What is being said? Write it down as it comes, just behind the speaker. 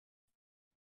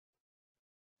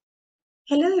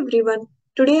Hello everyone.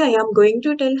 Today I am going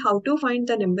to tell how to find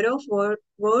the number of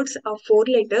words of 4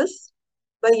 letters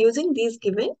by using these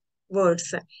given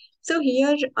words. So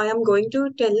here I am going to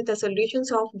tell the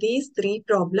solutions of these 3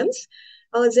 problems.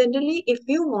 Generally, if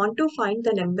you want to find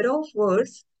the number of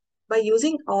words by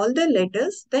using all the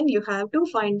letters, then you have to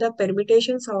find the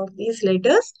permutations of these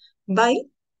letters by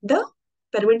the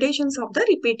permutations of the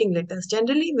repeating letters.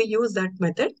 Generally, we use that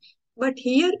method. But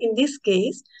here in this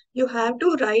case, you have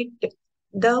to write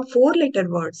the 4 letter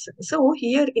words. So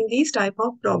here in these type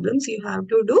of problems, you have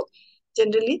to do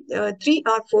generally 3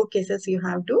 or 4 cases you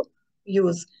have to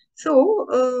use.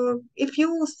 So if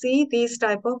you see these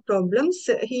type of problems,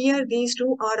 here these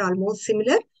two are almost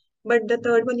similar, but the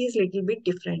third one is little bit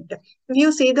different. If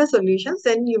you see the solutions,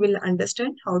 then you will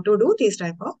understand how to do these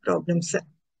type of problems.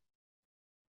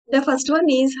 The first one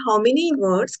is how many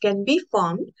words can be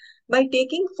formed by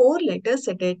taking 4 letters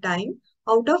at a time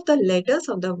out of the letters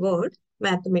of the word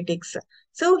mathematics.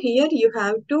 So here you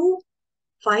have to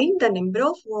find the number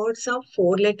of words of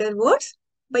 4 letter words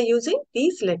by using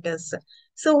these letters.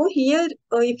 So here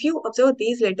if you observe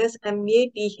these letters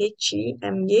M-A-T-H-E,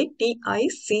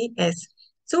 M-A-T-I-C-S.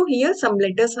 So here some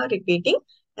letters are repeating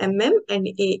M-M and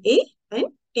A-A and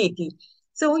T-T.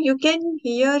 So you can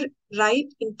here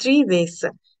write in 3 ways.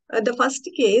 The first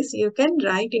case, you can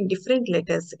write in different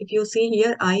letters. If you see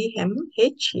here, I, M,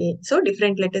 H, A. So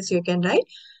different letters you can write.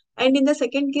 And in the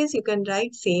second case, you can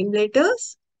write same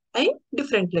letters and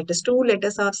different letters. 2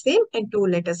 letters are same and 2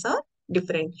 letters are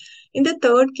different. In the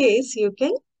third case, you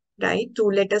can write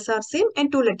 2 letters are same and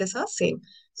 2 letters are same.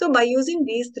 So by using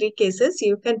these 3 cases,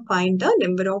 you can find the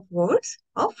number of words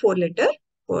of 4 letter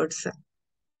words.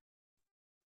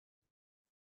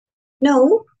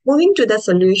 Now, moving to the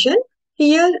solution,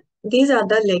 here these are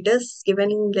the letters,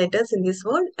 given letters in this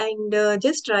word, and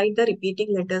just write the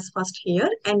repeating letters first here,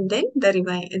 and then the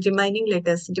remaining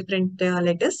letters, different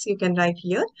letters you can write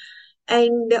here.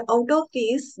 And out of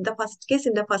these, in the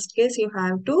first case, you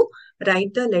have to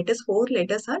write the letters. 4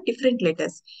 letters are different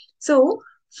letters. So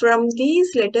from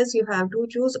these letters, you have to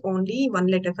choose only one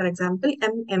letter. For example,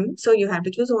 M. So you have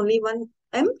to choose only one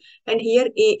M. And here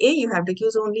A, you have to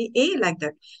choose only A, like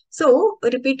that. So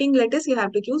repeating letters, you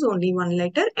have to choose only one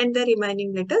letter, and the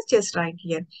remaining letters just write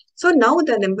here. So now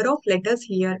the number of letters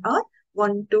here are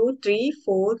 1, 2, 3,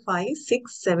 4, 5,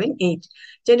 6, 7, 8.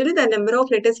 Generally, the number of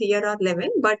letters here are 11,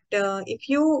 but if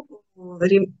you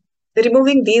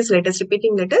removing these letters,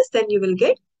 repeating letters, then you will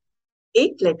get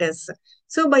 8 letters.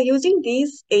 So by using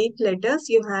these 8 letters,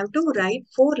 you have to write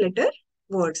 4 letter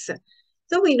words.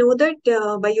 So we know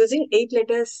that by using 8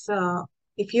 letters,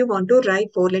 if you want to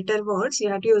write 4 letter words, you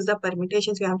have to use the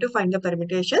permutations. You have to find the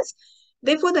permutations.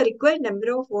 Therefore, the required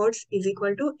number of words is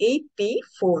equal to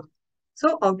 8p4.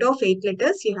 So out of 8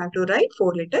 letters, you have to write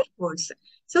 4 letter words.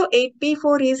 So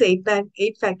 8p4 is 8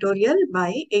 factorial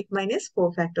by 8 minus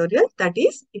 4 factorial. That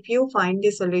is, if you find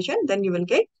the solution, then you will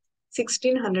get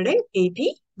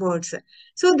 1680 words.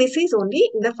 So this is only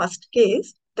in the first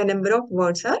case, the number of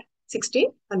words are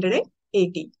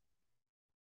 1680.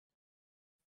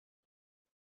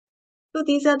 So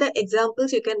these are the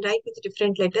examples you can write with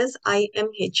different letters, I, M,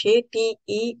 H, A, T,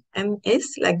 E, M,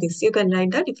 S, like this. You can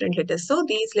write the different letters. So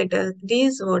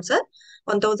these words are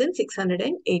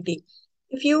 1680.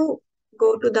 If you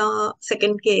go to the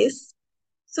second case,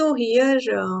 so here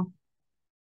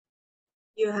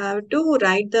you have to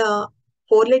write the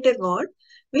 4 letter word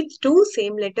with 2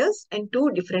 same letters and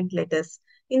 2 different letters.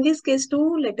 In this case,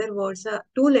 2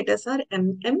 letters are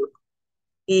M, M,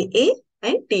 A,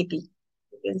 and T, T.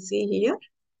 You can see here,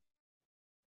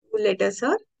 2 letters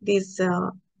are these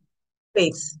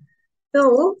pairs.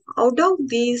 So out of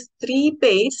these 3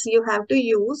 pairs, you have to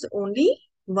use only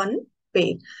one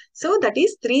pair. So that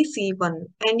is 3C1,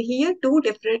 and here 2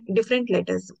 different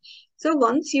letters. So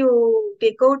once you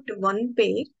take out one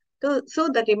pair, so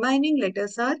the remaining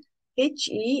letters are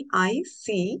HEICS,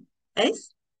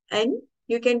 and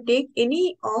you can take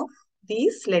any of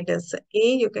these letters.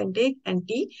 A you can take, and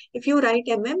T. If you write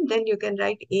MM, then you can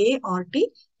write A or T.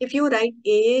 If you write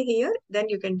AA here, then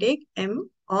you can take M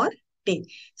or T.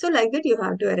 So like that you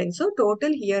have to arrange. So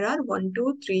total here are 1,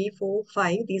 2, 3, 4,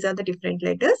 5. These are the different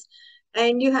letters.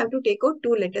 And you have to take out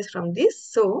 2 letters from this.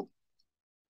 So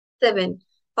 7.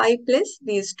 5 plus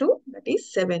these 2, that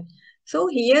is 7. So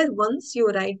here once you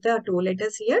write the 2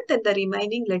 letters here, then the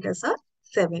remaining letters are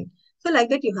 7. So like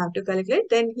that you have to calculate.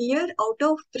 Then here out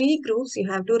of 3 groups, you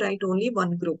have to write only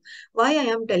one group. Why I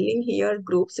am telling here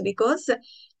groups? Because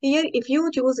here if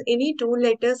you choose any 2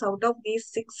 letters out of these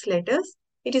 6 letters,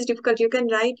 it is difficult. You can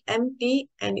write M, T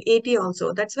and AT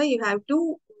also. That's why you have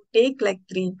to take like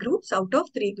 3 groups. Out of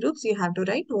 3 groups, you have to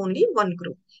write only one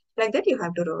group. Like that you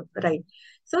have to write.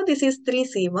 So this is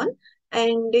 3C1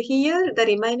 and here the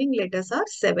remaining letters are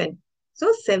 7.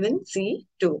 So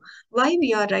 7C2. Why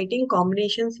we are writing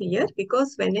combinations here?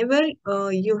 Because whenever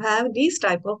you have these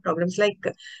type of problems like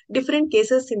different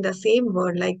cases in the same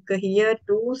word, like here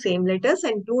 2 same letters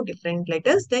and 2 different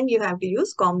letters, then you have to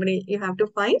use combination. You have to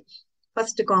find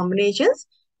first combinations.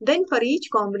 Then for each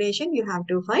combination, you have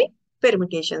to find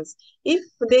permutations. If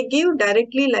they give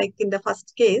directly like in the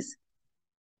first case,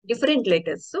 different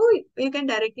letters. So you can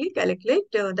directly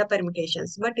calculate the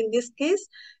permutations. But in this case,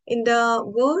 in the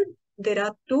word, there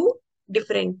are 2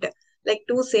 different, like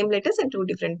 2 same letters and 2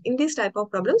 different. In this type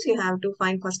of problems, you have to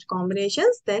find first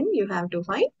combinations, then you have to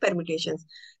find permutations.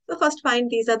 So first find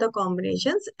these are the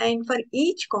combinations, and for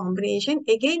each combination,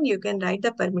 again you can write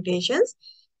the permutations.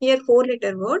 Here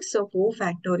 4-letter words, so 4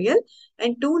 factorial,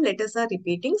 and 2 letters are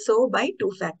repeating, so by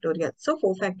 2 factorial. So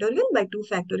 4 factorial by 2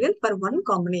 factorial for one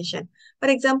combination. For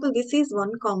example, this is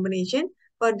one combination.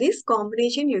 For this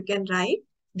combination, you can write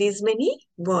these many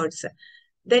words.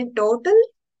 Then total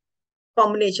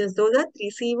combinations, those are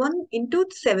 3C1 into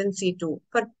 7C2.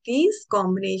 For these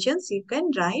combinations, you can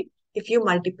write if you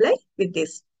multiply with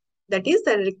this. That is,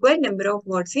 the required number of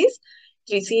words is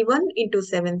 3C1 into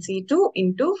 7C2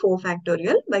 into 4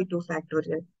 factorial by 2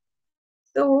 factorial.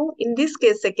 So, in this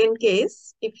case, second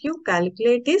case, if you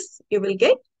calculate this, you will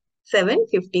get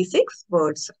 756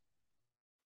 words.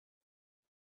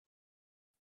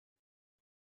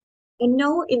 And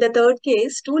now in the third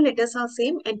case, 2 letters are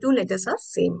same and 2 letters are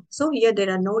same. So here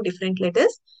there are no different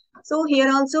letters. So here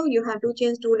also you have to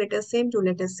change 2 letters same, 2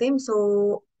 letters same.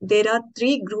 So there are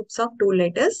 3 groups of 2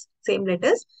 letters, same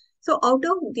letters. So out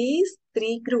of these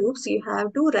 3 groups, you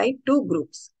have to write 2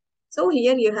 groups. So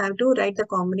here you have to write the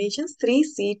combinations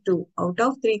 3C2. Out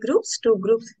of 3 groups, 2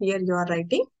 groups here you are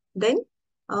writing. Then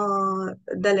the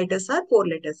letters are 4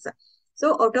 letters.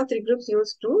 So out of 3 groups,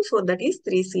 use 2. So that is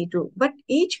 3C2. But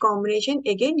each combination,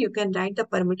 again, you can write the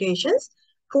permutations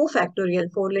 4 factorial,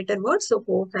 4-letter words. So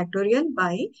 4 factorial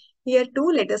by, here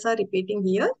 2 letters are repeating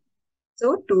here.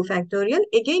 So 2 factorial,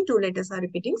 again 2 letters are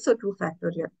repeating. So 2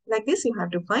 factorial. Like this, you have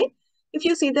to find. If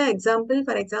you see the example,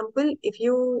 for example,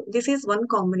 this is one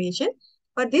combination.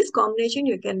 For this combination,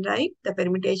 you can write the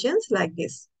permutations like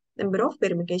this. Number of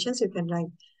permutations you can write.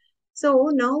 So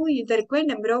now the required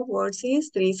number of words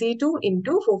is 3C2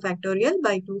 into 4 factorial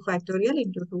by 2 factorial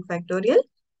into 2 factorial.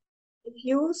 If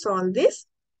you solve this,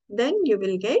 then you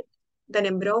will get the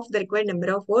required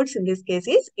number of words in this case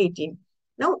is 18.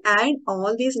 Now add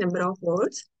all these number of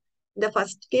words. The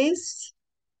first case,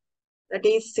 that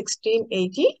is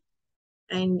 1680,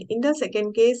 and in the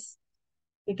second case,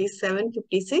 it is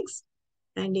 756,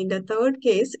 and in the third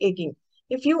case, 18.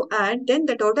 If you add, then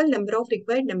the total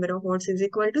required number of words is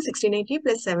equal to 1680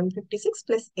 plus 756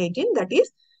 plus 18, that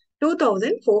is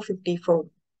 2454.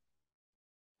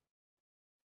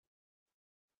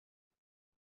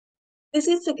 This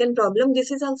is second problem.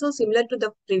 This is also similar to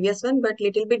the previous one, but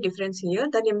little bit difference here.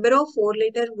 The number of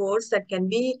 4-letter words that can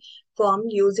be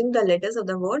formed using the letters of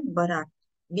the word BARRACK.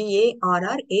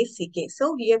 B-A-R-R-A-C-K.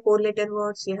 So here 4-letter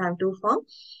words you have to form,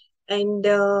 and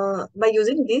by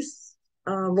using this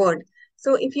word.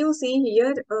 So if you see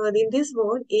here, in this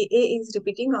word, AA is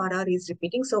repeating, RR is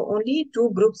repeating. So only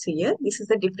 2 groups here. This is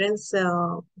the difference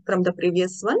from the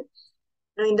previous one.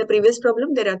 In the previous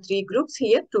problem, there are 3 groups.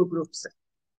 Here, 2 groups.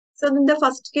 So in the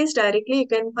first case, directly you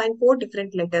can find 4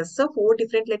 different letters. So 4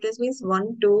 different letters means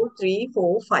 1, 2, 3,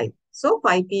 4, 5. So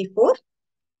 5P4,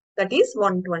 that is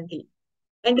 120.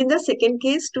 And in the second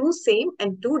case, 2 same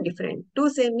and 2 different. 2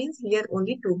 same means here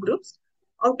only 2 groups.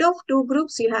 Out of 2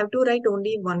 groups, you have to write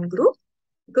only 1 group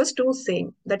because 2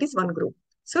 same, that is 1 group.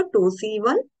 So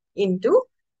 2C1 into,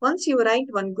 once you write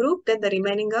 1 group, then the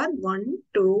remaining are 1,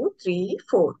 2, 3,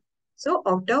 4. So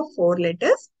out of 4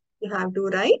 letters, you have to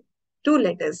write 2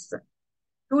 letters,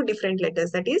 2 different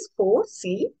letters, that is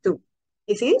 4C2.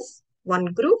 This is 1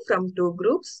 group from 2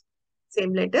 groups,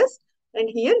 same letters, and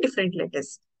here different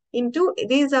letters. Into,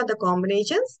 these are the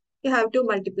combinations, you have to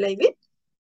multiply with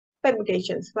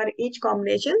permutations. For each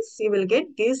combinations, you will get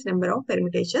this number of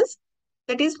permutations.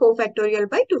 That is 4 factorial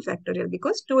by 2 factorial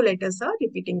because 2 letters are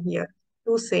repeating here,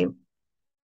 2 same.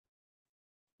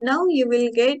 Now you will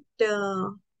get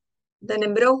the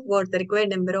number of words, the required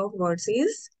number of words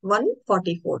is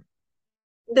 144.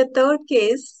 The third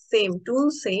case, same,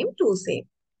 2 same, 2 same.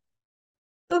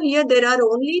 So here there are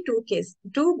only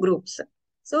 2 groups.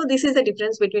 So this is the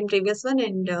difference between previous one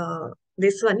and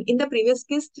this one. In the previous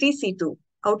case, 3C2.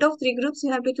 Out of 3 groups,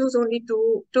 you have to choose only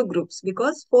two groups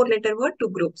because 4-letter word, 2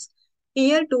 groups.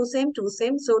 Here 2 same, 2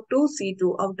 same. So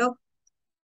 2C2 out of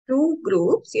two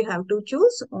groups, you have to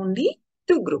choose only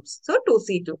two groups. So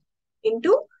 2C2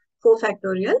 into 4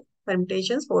 factorial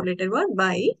permutations 4-letter word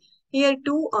by here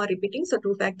 2 are repeating, so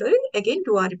 2 factorial, again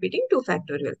 2 are repeating 2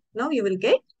 factorial. Now you will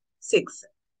get 6.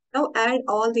 Now add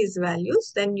all these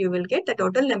values, then you will get the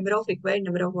total number of required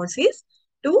number of words is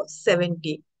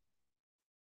 270.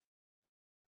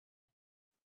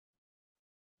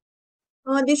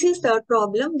 This is third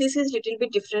problem. This is little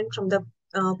bit different from the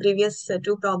previous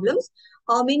two problems.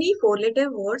 How many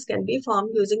four-letter words can be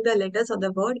formed using the letters of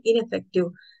the word ineffective?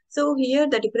 So here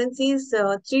the difference is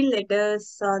three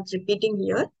letters are repeating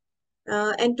here.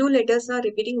 And two letters are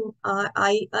repeating,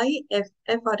 F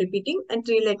are repeating, and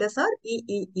three letters are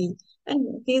E.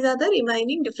 And these are the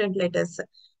remaining different letters.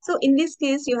 So in this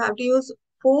case, you have to use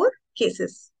four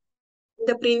cases. In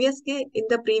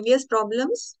the previous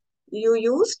problems, you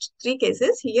used three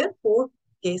cases. Here, four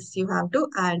case you have to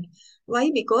add.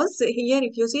 Why? Because here,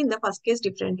 if you see in the first case,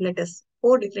 different letters,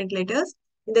 four different letters.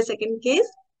 In the second case,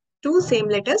 two same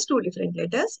letters, two different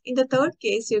letters. In the third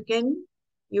case, you can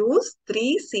use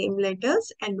three same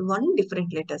letters and one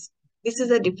different letters. This is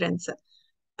the difference.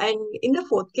 And in the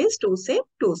fourth case, two same,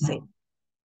 two same.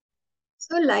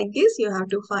 So like this, you have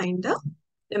to find the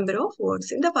number of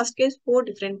words. In the first case, four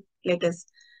different letters.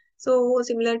 So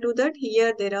similar to that,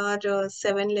 here there are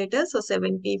seven letters, so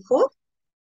 74.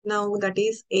 Now that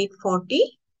is 840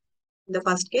 in the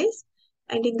first case.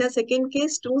 And in the second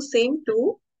case, two same,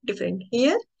 two different.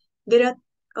 Here there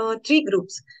are three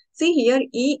groups. See here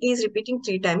E is repeating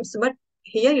three times, but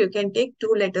here you can take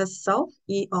two letters of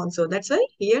E also. That's why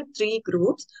here three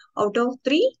groups. Out of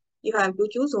three, you have to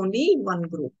choose only one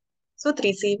group. So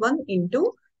 3C1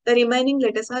 into the remaining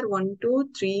letters are 1, 2,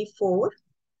 3, 4,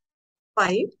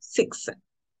 5, 6.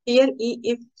 Here,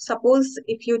 if suppose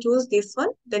if you choose this one,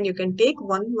 then you can take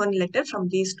one letter from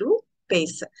these two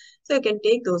pairs. So you can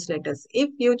take those letters. If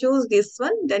you choose this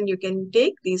one, then you can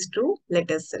take these two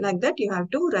letters. Like that, you have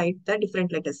to write the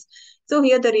different letters. So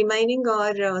here the remaining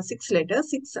are six letters.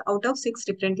 Six out of six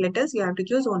different letters, you have to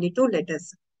choose only two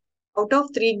letters. Out of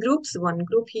three groups, one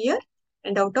group here,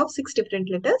 and out of six different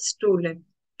letters, two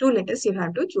letters you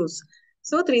have to choose.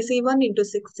 So 3C1 into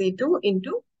 6C2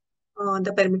 into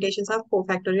the permutations of 4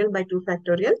 factorial by 2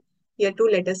 factorial. Here two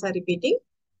letters are repeating.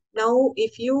 Now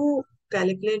if you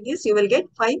calculate this, you will get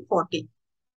 540.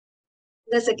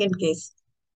 The second case.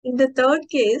 In the third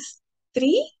case,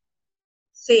 three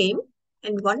same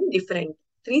and one different.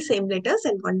 Three same letters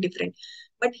and one different.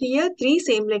 But here, three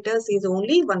same letters is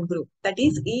only one group. That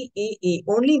is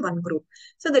only one group.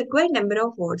 So the required number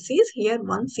of words is here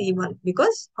 1C1.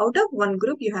 Because out of one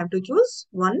group, you have to choose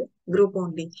one group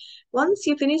only. Once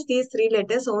you finish these three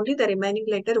letters, only the remaining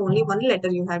letter, only one letter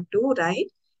you have to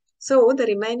write. So the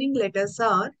remaining letters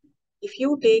are, if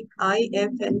you take I,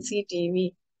 F, and C, T,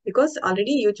 V, because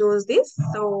already you chose this,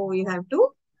 so you have to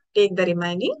take the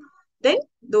remaining. Then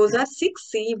those are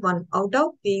 6C1. Out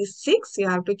of these 6, you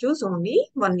have to choose only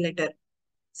one letter.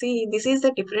 See, this is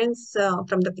the difference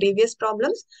from the previous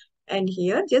problems. And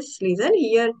here, just listen.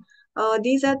 Here,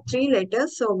 these are three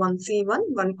letters. So 1C1,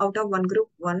 one out of one group,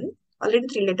 one. Already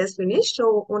three letters finished.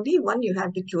 So only one you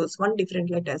have to choose, one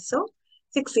different letter. So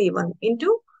 6C1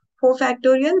 into 4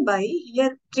 factorial by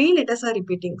here, three letters are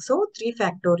repeating. So 3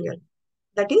 factorial.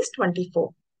 That is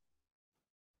 24.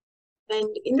 And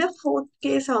in the fourth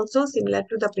case also similar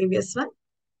to the previous one.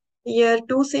 Here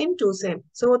two same, two same.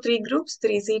 So three groups,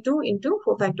 3C2 into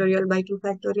 4 factorial by 2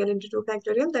 factorial into 2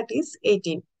 factorial, that is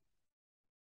 18.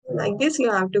 Like this you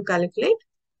have to calculate.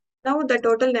 Now the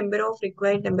total number of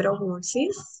required number of words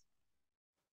is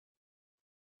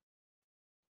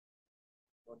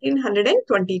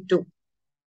 1422.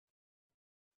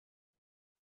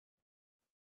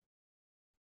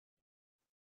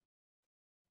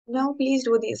 Now please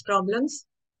do these problems.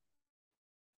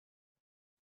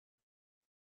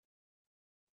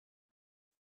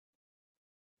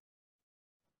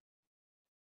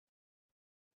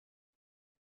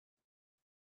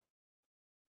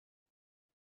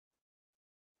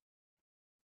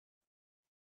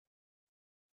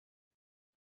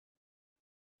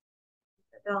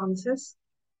 The answers.